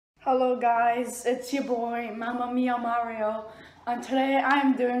Hello guys, it's your boy Mamma Mia Mario, and today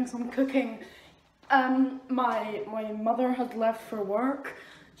I'm doing some cooking. My mother had left for work.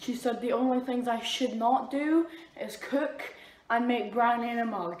 She said the only things I should not do is cook and make brownie in a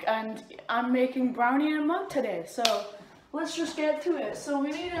mug, and I'm making brownie in a mug today. So let's just get to it. So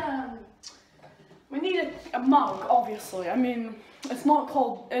we need a mug, obviously. I mean, it's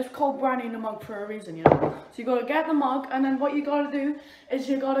called brownie in a mug for a reason, you know. So you gotta get the mug, and then what you gotta do is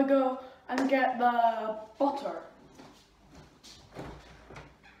you gotta go and get the butter.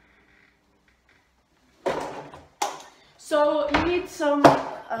 So you need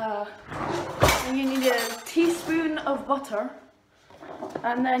you need a teaspoon of butter,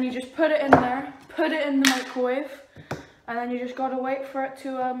 and then you just put it in there, put it in the microwave, and then you just gotta wait for it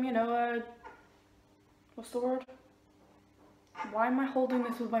to what's the word? Why am I holding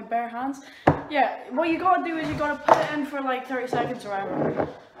this with my bare hands? Yeah, what you gotta do is you gotta put it in for like 30 seconds or whatever.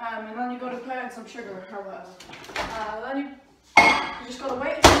 And then you gotta put in some sugar or whatever. Then you just gotta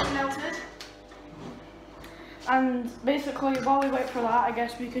wait until it's melted. And basically, while we wait for that, I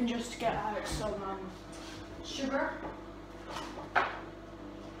guess we can just get out some sugar.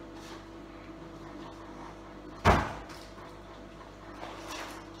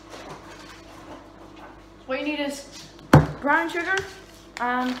 What you need is brown sugar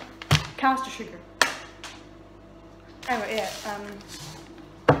and caster sugar. Anyway, yeah, so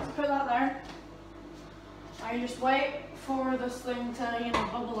put that there. And you just wait for this thing to,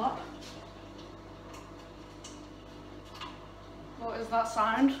 bubble up. What is that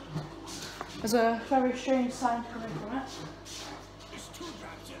sound? There's a very strange sound coming from it.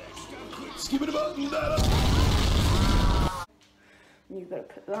 Skip it about You gotta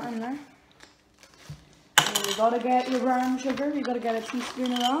put that in there. And you gotta get your brown sugar, you gotta get a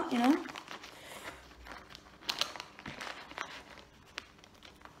teaspoon of that, you know.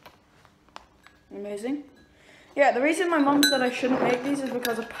 Amazing. Yeah, the reason my mum said I shouldn't make these is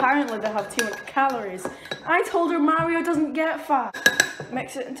because apparently they have too much calories. I told her Mario doesn't get fat.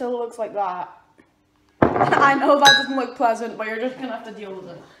 Mix it until it looks like that. I know that doesn't look pleasant, but you're just gonna have to deal with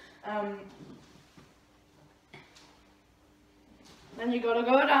it. Then you gotta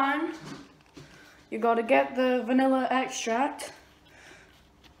go down. You gotta get the vanilla extract.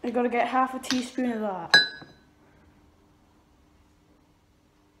 You gotta get half a teaspoon of that.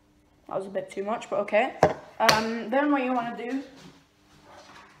 That was a bit too much, but okay. Then what you want to do,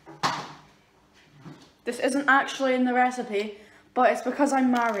 this isn't actually in the recipe, but it's because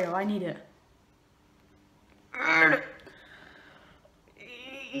I'm Mario, I need it.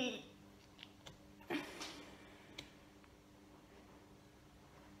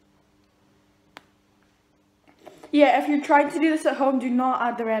 Yeah, if you're trying to do this at home, do not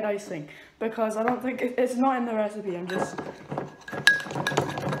add the red icing, because I don't think it's not in the recipe. I'm just...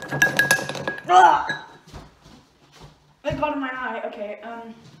 It got in my eye. Okay,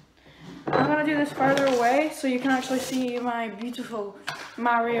 I'm gonna do this further away so you can actually see my beautiful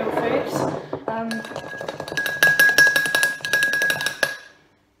Mario face.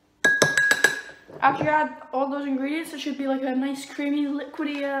 After you add all those ingredients, it should be like a nice creamy,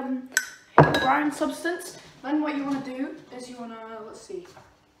 liquidy brown substance. Then what you want to do is you want to, let's see,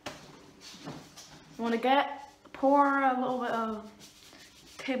 you want to pour a little bit of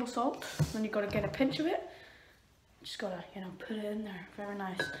table salt. Then you got to get a pinch of it. Just gotta, put it in there. Very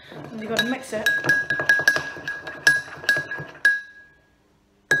nice. And you gotta mix it.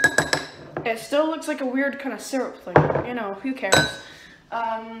 It still looks like a weird kind of syrup thing. Who cares?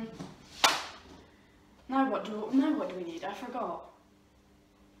 Now what do we need? I forgot.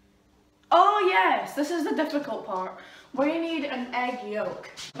 Oh yes, this is the difficult part. We need an egg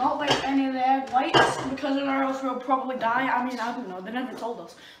yolk. Not like any of the egg whites, because or else we'll probably die. I mean, I don't know, they never told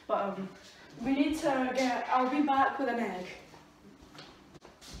us. But we need to I'll be back with an egg.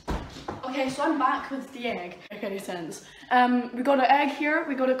 Okay, so I'm back with the egg. Make any sense. We got an egg here,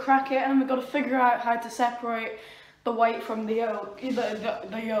 we got to crack it, and we got to figure out how to separate the white from the yolk.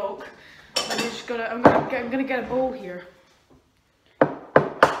 The yolk. And we just gotta, I'm gonna get a bowl here.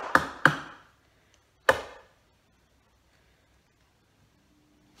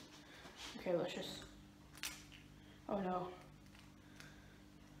 Okay, let's just... Oh no.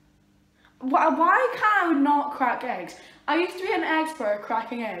 Why can't I not crack eggs? I used to be an expert at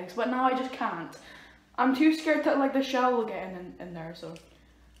cracking eggs, but now I just can't. I'm too scared that like the shell will get in there, so...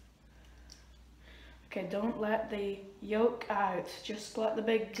 Okay, don't let the yolk out, just let the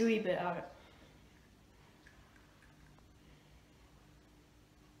big gooey bit out.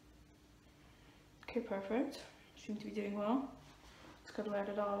 Okay, perfect. Seem to be doing well. Just gotta let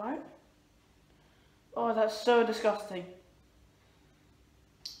it all out. Oh, that's so disgusting.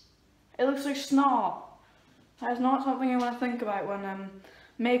 It looks like snot. That is not something I want to think about when I'm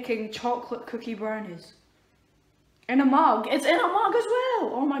making chocolate cookie brownies. In a mug. It's in a mug as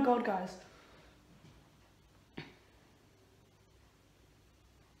well. Oh my god, guys.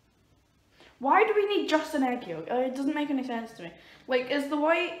 Why do we need just an egg yolk? It doesn't make any sense to me. Like, is the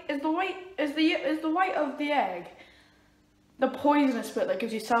white of the egg the poisonous bit that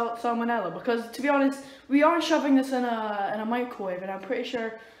gives you salmonella? Because to be honest, we are shoving this in a microwave, and I'm pretty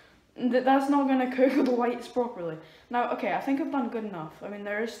sure that that's not going to cook the whites properly. Now, okay, I think I've done good enough. I mean,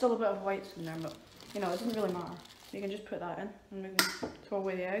 there is still a bit of whites in there, but you know, it doesn't really matter. You can just put that in, and we can throw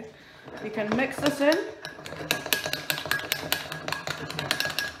away the egg. We can mix this in.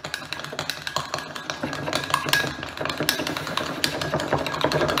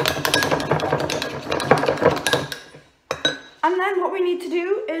 And then what we need to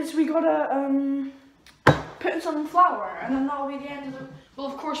do is we gotta put in some flour, and then that'll be the end of the. Well,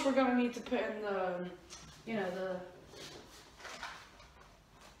 of course we're gonna need to put in the, you know, the.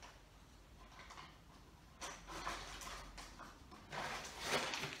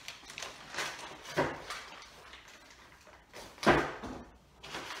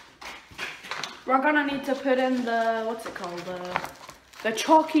 We're gonna need to put in the, what's it called, the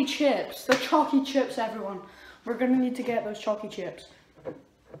chalky chips. The chalky chips, everyone. We're gonna need to get those chalky chips.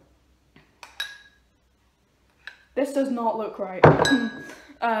 This does not look right.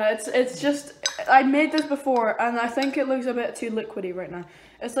 It's just, I made this before, and I think it looks a bit too liquidy right now.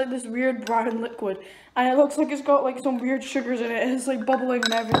 It's like this weird brown liquid, and it looks like it's got like some weird sugars in it. It's like bubbling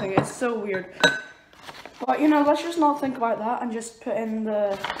and everything. It's so weird. But you know, let's just not think about that and just put in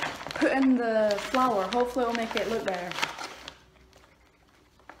the flour. Hopefully it'll make it look better.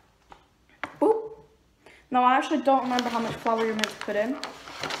 Boop. No, I actually don't remember how much flour you're meant to put in.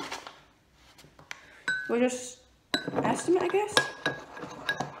 We'll just estimate, I guess.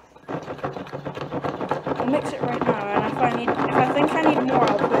 I'll mix it right now, and if I think I need more,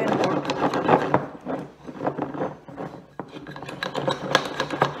 I'll put in more.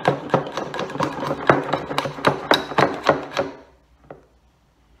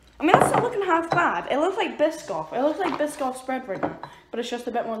 I mean, that's not looking half bad. It looks like Biscoff. It looks like Biscoff spread right now, but it's just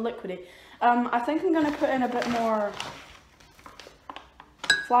a bit more liquidy. I think I'm gonna put in a bit more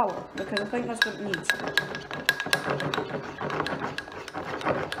flour, because I think that's what it needs.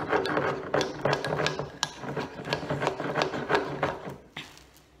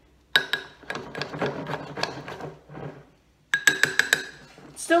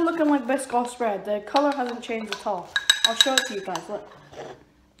 Still looking like Biscoff spread. The colour hasn't changed at all. I'll show it to you guys. Look.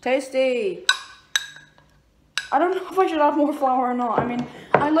 Tasty! I don't know if I should add more flour or not. I mean,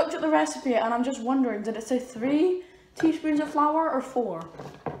 I looked at the recipe and I'm just wondering, did it say 3 teaspoons of flour or 4?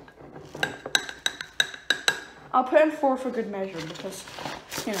 I'll put in 4 for good measure because,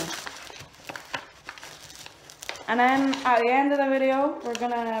 you know. And then at the end of the video, we're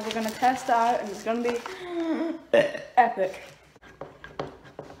gonna test it out, and it's gonna be epic.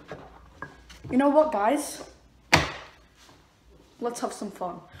 You know what, guys? Let's have some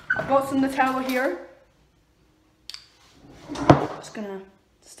fun. I've got some Nutella here. Just gonna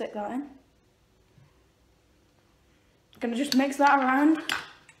stick that in. Gonna just mix that around.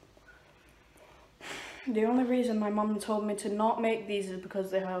 The only reason my mum told me to not make these is because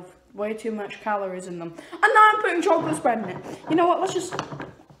they have way too much calories in them. And now I'm putting chocolate spread in it. You know what, let's just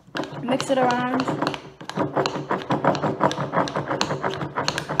mix it around.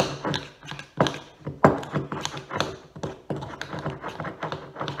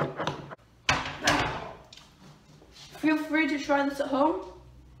 Feel free to try this at home,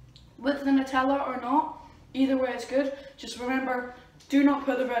 with the Nutella or not. Either way is good. Just remember, do not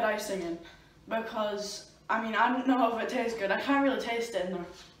put the red icing in, because, I mean, I don't know if it tastes good. I can't really taste it in there.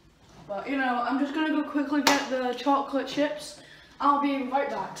 But, you know, I'm just gonna go quickly get the chocolate chips. I'll be right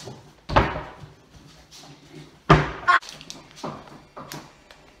back.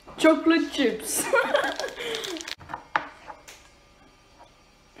 Chocolate chips.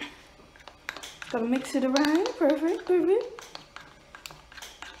 Gotta mix it around. Perfect, perfect.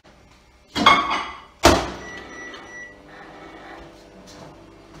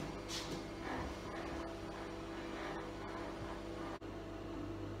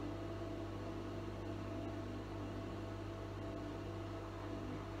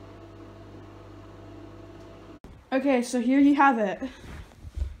 Okay, so here you have it.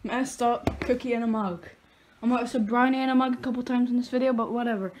 Messed up cookie in a mug. I might have said brownie in a mug a couple times in this video, but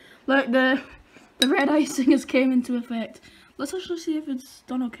whatever. Look, the red icing has came into effect. Let's actually see if it's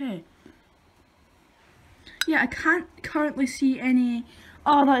done okay. Yeah, I can't currently see any.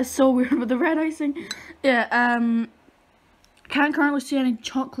 Oh, that is so weird with the red icing. Yeah, Can't currently see any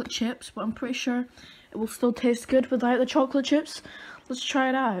chocolate chips, but I'm pretty sure it will still taste good without the chocolate chips. Let's try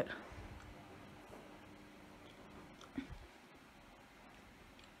it out.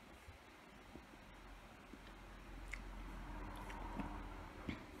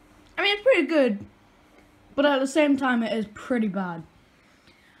 I mean, it's pretty good, but at the same time, it is pretty bad.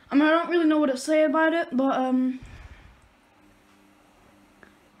 I mean, I don't really know what to say about it, but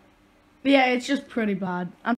yeah, it's just pretty bad.